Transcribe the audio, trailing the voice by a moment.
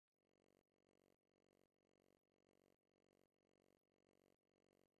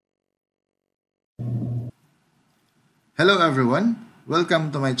Hello everyone,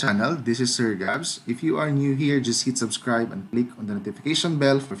 welcome to my channel. This is Sir Gabs. If you are new here, just hit subscribe and click on the notification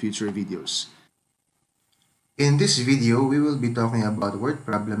bell for future videos. In this video, we will be talking about word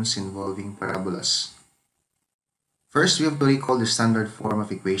problems involving parabolas. First, we have to recall the standard form of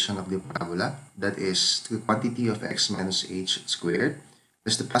equation of the parabola, that is the quantity of x minus h squared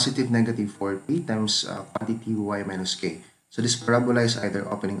plus the positive negative 4p times quantity y minus k. So this parabola is either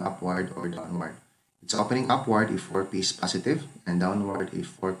opening upward or downward. It's opening upward if 4p is positive and downward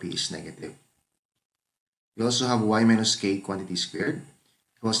if 4p is negative. We also have y minus k quantity squared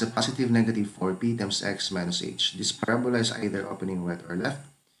equals the positive negative 4p times x minus h. This parabola is either opening right or left.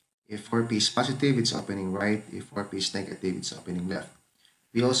 If 4p is positive, it's opening right. If 4p is negative, it's opening left.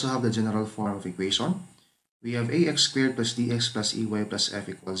 We also have the general form of equation. We have ax squared plus dx plus ey plus f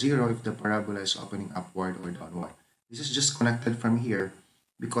equals 0 if the parabola is opening upward or downward. This is just connected from here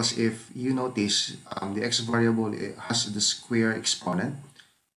because if you notice, the x variable has the square exponent,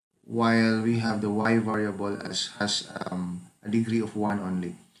 while we have the y variable has a degree of 1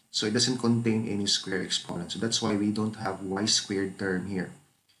 only. So it doesn't contain any square exponent. So that's why we don't have y squared term here.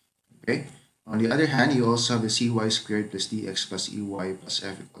 Okay. On the other hand, you also have the cy squared plus dx plus ey plus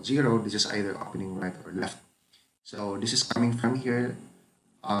f equals 0. This is either opening right or left. So this is coming from here.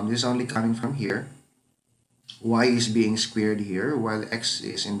 This is only coming from here. Y is being squared here while x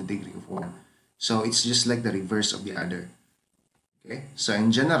is in the degree of 1. So it's just like the reverse of the other. Okay. So in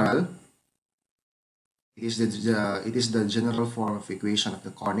general, it is the general form of equation of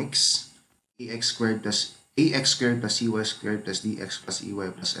the conics. ax squared plus cy squared plus dx plus ey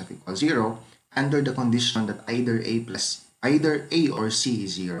plus f equals 0 under the condition that either a or c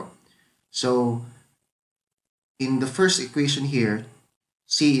is 0. So in the first equation here,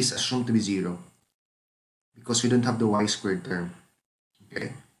 c is assumed to be 0 because we don't have the y squared term.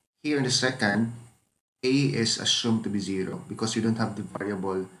 Okay. Here in the second, a is assumed to be 0 because we don't have the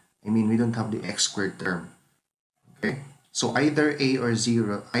variable, we don't have the x squared term. Okay. So either a or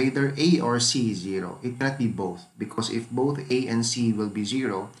c is 0. It cannot be both because if both a and c will be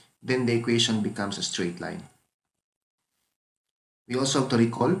 0, then the equation becomes a straight line. We also have to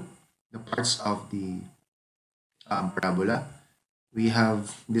recall the parts of the parabola. We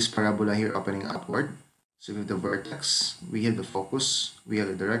have this parabola here opening upward. So we have the vertex, we have the focus, we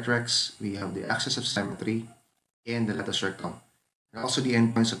have the directrix, we have the axis of symmetry, and the latus rectum. And also the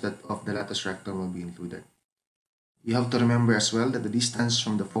endpoints of the latus rectum will be included. You have to remember as well that the distance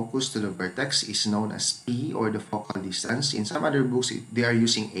from the focus to the vertex is known as P, or the focal distance. In some other books, they are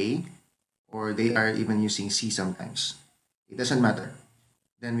using A, or they are even using C sometimes. It doesn't matter.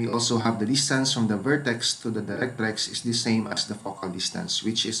 Then we also have the distance from the vertex to the directrix is the same as the focal distance,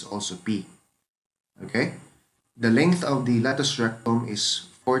 which is also P. Okay? The length of the latus rectum is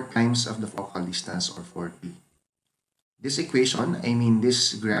 4 times of the focal distance, or 4P. This equation,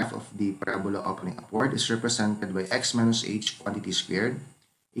 this graph of the parabola opening upward, is represented by x minus h quantity squared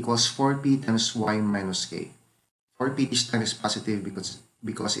equals 4p times y minus k. 4p this time is positive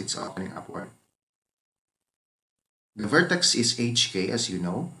because it's opening upward. The vertex is hk, as you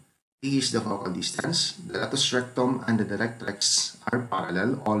know. P is the focal distance. The latus rectum and the directrix are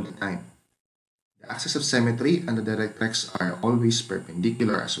parallel all the time. The axis of symmetry and the directrix are always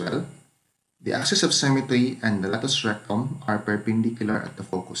perpendicular as well. The axis of symmetry and the latus rectum are perpendicular at the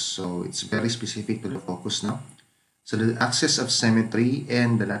focus. So it's very specific to the focus now. So the axis of symmetry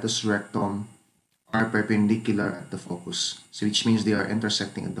and the latus rectum are perpendicular at the focus. So which means they are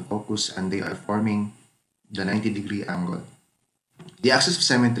intersecting at the focus and they are forming the 90-degree angle. The axis of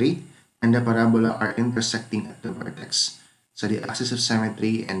symmetry and the parabola are intersecting at the vertex. So the axis of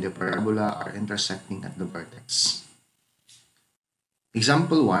symmetry and the parabola are intersecting at the vertex.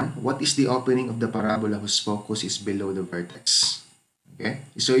 Example 1, what is the opening of the parabola whose focus is below the vertex? Okay,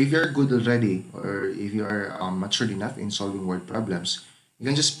 so if you're good already, or if you are matured enough in solving word problems, you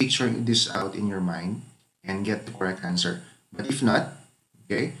can just picture this out in your mind and get the correct answer. But if not,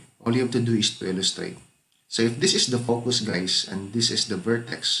 okay, all you have to do is to illustrate. So if this is the focus, guys, and this is the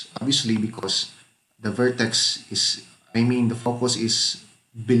vertex, obviously because the vertex is, the focus is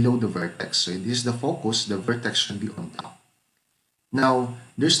below the vertex. So if this is the focus, the vertex should be on top. Now,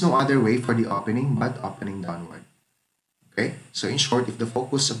 there's no other way for the opening but opening downward. Okay, so in short, if the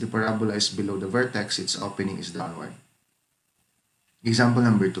focus of the parabola is below the vertex, its opening is downward. Example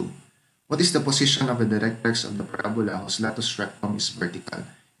number 2. What is the position of the directrix of the parabola whose latus rectum is vertical?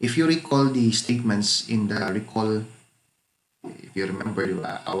 If you recall the statements in the recall, if you remember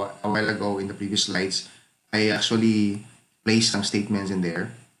a while ago in the previous slides, I actually placed some statements in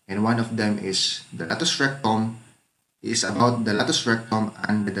there, and one of them is the latus rectum is about the latus rectum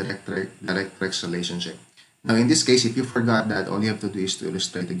and the directrix relationship. Now, in this case, if you forgot that, all you have to do is to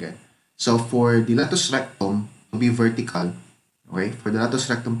illustrate again. So, for the latus rectum to be vertical, okay, for the latus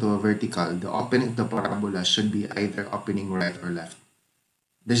rectum to be vertical, the opening of the parabola should be either opening right or left.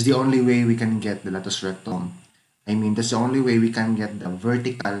 That's the only way we can get the latus rectum. That's the only way we can get the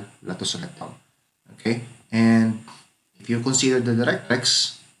vertical latus rectum. Okay, and if you consider the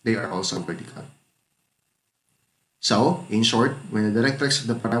directrix, they are also vertical. So, in short, when the directrix of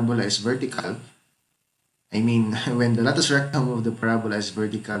the parabola is vertical, when the latus rectum of the parabola is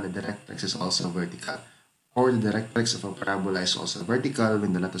vertical, the directrix is also vertical. Or the directrix of a parabola is also vertical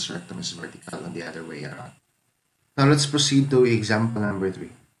when the latus rectum is vertical and the other way around. Now let's proceed to example number 3.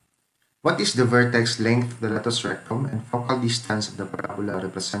 What is the vertex length of the latus rectum and focal distance of the parabola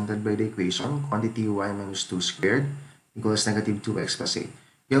represented by the equation quantity y minus 2 squared equals negative 2x plus a?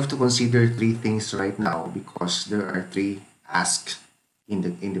 You have to consider 3 things right now because there are 3 asked in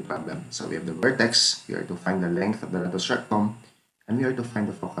the problem. So we have the vertex, we are to find the length of the latus rectum, and we are to find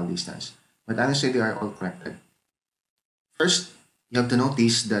the focal distance. But honestly, they are all connected. First, you have to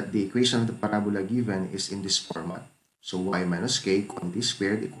notice that the equation of the parabola given is in this format. So y minus k quantity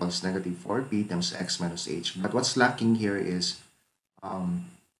squared equals negative 4p times x minus h. But what's lacking here is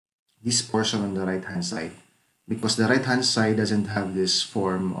this portion on the right hand side, because the right hand side doesn't have this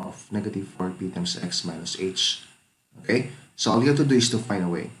form of negative 4p times x minus h. Okay, so all you have to do is to find a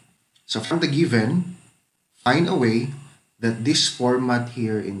way. So from the given, find a way that this format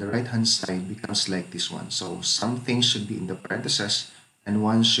here in the right hand side becomes like this one. So something should be in the parentheses and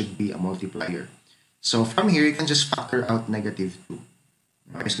one should be a multiplier. So from here, you can just factor out negative 2.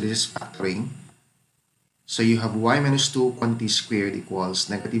 Okay, so this is factoring. So you have y minus 2 quantity squared equals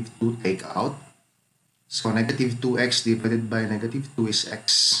negative 2 take out. So negative 2x divided by negative 2 is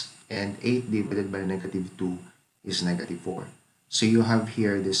x, and 8 divided by negative 2 is negative 4. So you have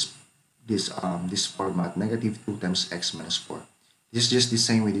here this format, negative 2 times x minus 4. This is just the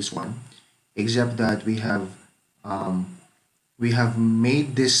same with this one, except that we have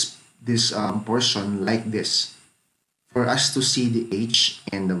made this portion like this for us to see the h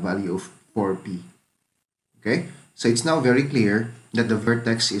and the value of 4p. Okay, so it's now very clear that the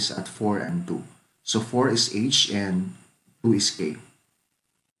vertex is at 4 and 2. So 4 is h and 2 is k.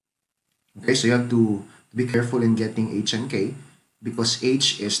 Okay, so you have to be careful in getting h and k because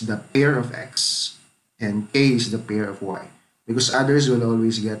h is the pair of x and k is the pair of y. Because others will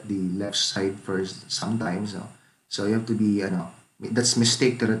always get the left side first sometimes. No? So you have to be, that's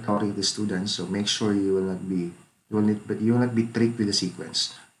mistake territory of the students. So make sure you will not be tricked with the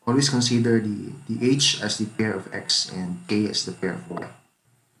sequence. Always consider the h as the pair of x and k as the pair of y.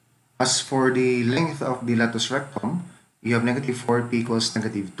 As for the length of the latus rectum, you have negative 4p equals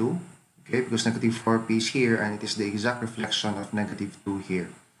negative 2. Okay, because negative 4p is here and it is the exact reflection of negative 2 here.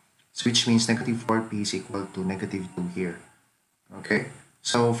 So which means negative 4p is equal to negative 2 here. Okay,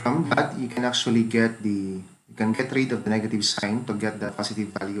 so from that you can actually get you can get rid of the negative sign to get the positive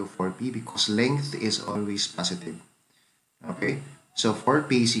value of 4p because length is always positive. Okay, so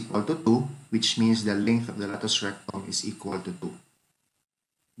 4p is equal to 2, which means the length of the latus rectum is equal to 2.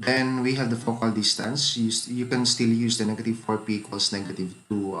 Then we have the focal distance. You can still use the negative 4p equals negative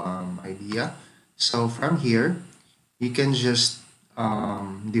 2 idea. So from here, you can just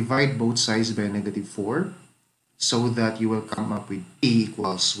divide both sides by negative 4 so that you will come up with p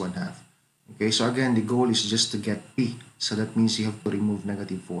equals 1/2. Okay, so again, the goal is just to get p. So that means you have to remove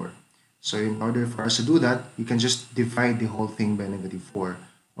negative 4. So in order for us to do that, you can just divide the whole thing by negative 4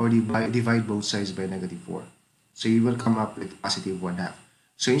 or divide both sides by negative 4. So you will come up with positive 1/2.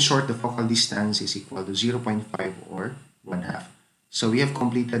 So in short, the focal distance is equal to 0.5 or 1/2. So we have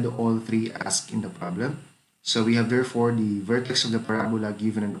completed all 3 asked in the problem. So we have therefore the vertex of the parabola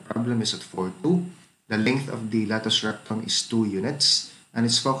given in the problem is at 4, 2. The length of the latus rectum is 2 units and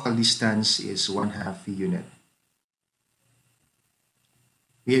its focal distance is 1/2 unit.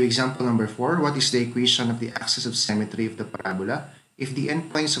 We have example number 4. What is the equation of the axis of symmetry of the parabola if the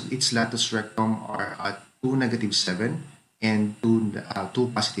endpoints of its latus rectum are at 2, negative 7 and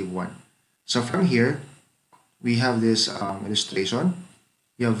 2, positive 1? So from here, we have this illustration.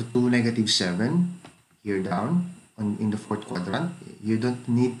 You have 2, negative 7 here down in the 4th quadrant. You don't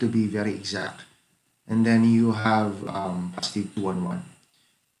need to be very exact. And then you have positive 2 and 1.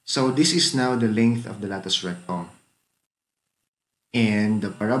 So this is now the length of the latus rectum. And the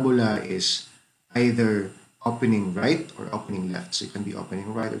parabola is either opening right or opening left. So it can be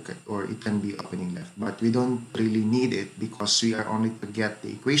opening right or it can be opening left. But we don't really need it because we are only to get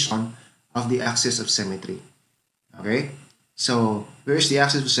the equation of the axis of symmetry. Okay? So where's the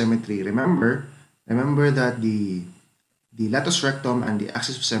axis of symmetry? Remember that the latus rectum and the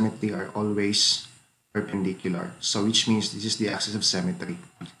axis of symmetry are always perpendicular. So which means this is the axis of symmetry.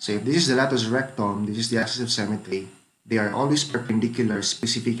 So if this is the latus rectum, this is the axis of symmetry. They are always perpendicular,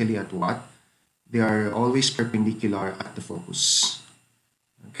 specifically at what? They are always perpendicular at the focus.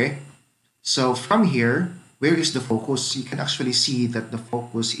 Okay? So from here, where is the focus? You can actually see that the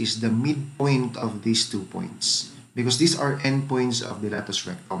focus is the midpoint of these 2 points, because these are endpoints of the latus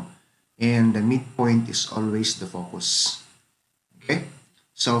rectum, and the midpoint is always the focus. Okay?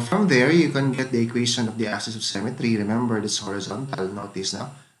 So from there, you can get the equation of the axis of symmetry. Remember, it's horizontal. Notice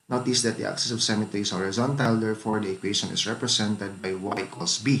now. Notice that the axis of symmetry is horizontal. Therefore, the equation is represented by y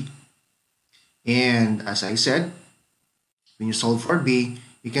equals b. And as I said, when you solve for b,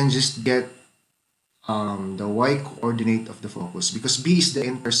 you can just get the y coordinate of the focus, because b is the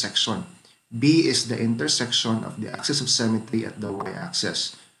intersection. B is the intersection of the axis of symmetry at the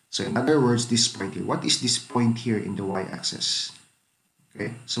y-axis. So in other words, this point here. What is this point here in the y-axis?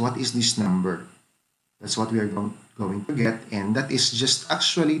 Okay, so what is this number? That's what we are going to get, and that is just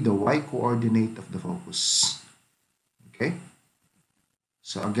actually the y coordinate of the focus. Okay,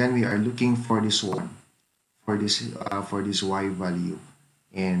 so again, we are looking for this one, for this y value,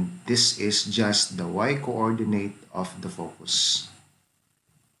 and this is just the y coordinate of the focus.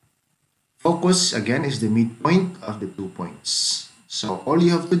 Focus again is the midpoint of the 2 points. So all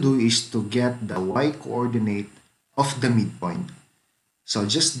you have to do is to get the y coordinate of the midpoint. So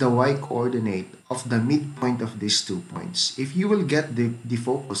just the y coordinate of the midpoint of these 2 points. If you will get the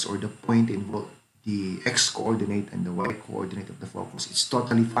focus or the point involved, the x coordinate and the y coordinate of the focus, it's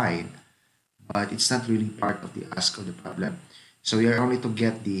totally fine, but it's not really part of the ask of the problem. So we are only to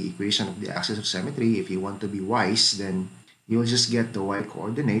get the equation of the axis of symmetry. If you want to be wise, then you will just get the y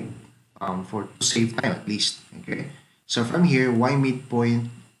coordinate to save time at least. Okay. So from here, the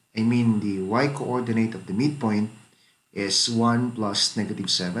y coordinate of the midpoint is 1 plus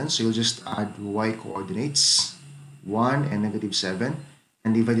 -7. So you'll just add y coordinates, 1 and -7,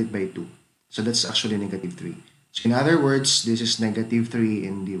 and divide it by 2. So that's actually -3. So in other words, this is -3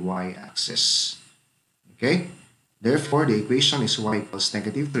 in the y-axis. Okay? Therefore, the equation is y equals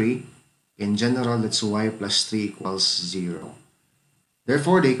 -3. In general, that's y plus 3 equals 0.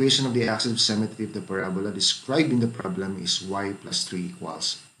 Therefore, the equation of the axis of symmetry of the parabola described in the problem is y plus 3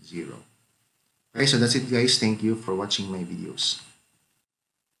 equals 0. Okay, so that's it guys. Thank you for watching my videos.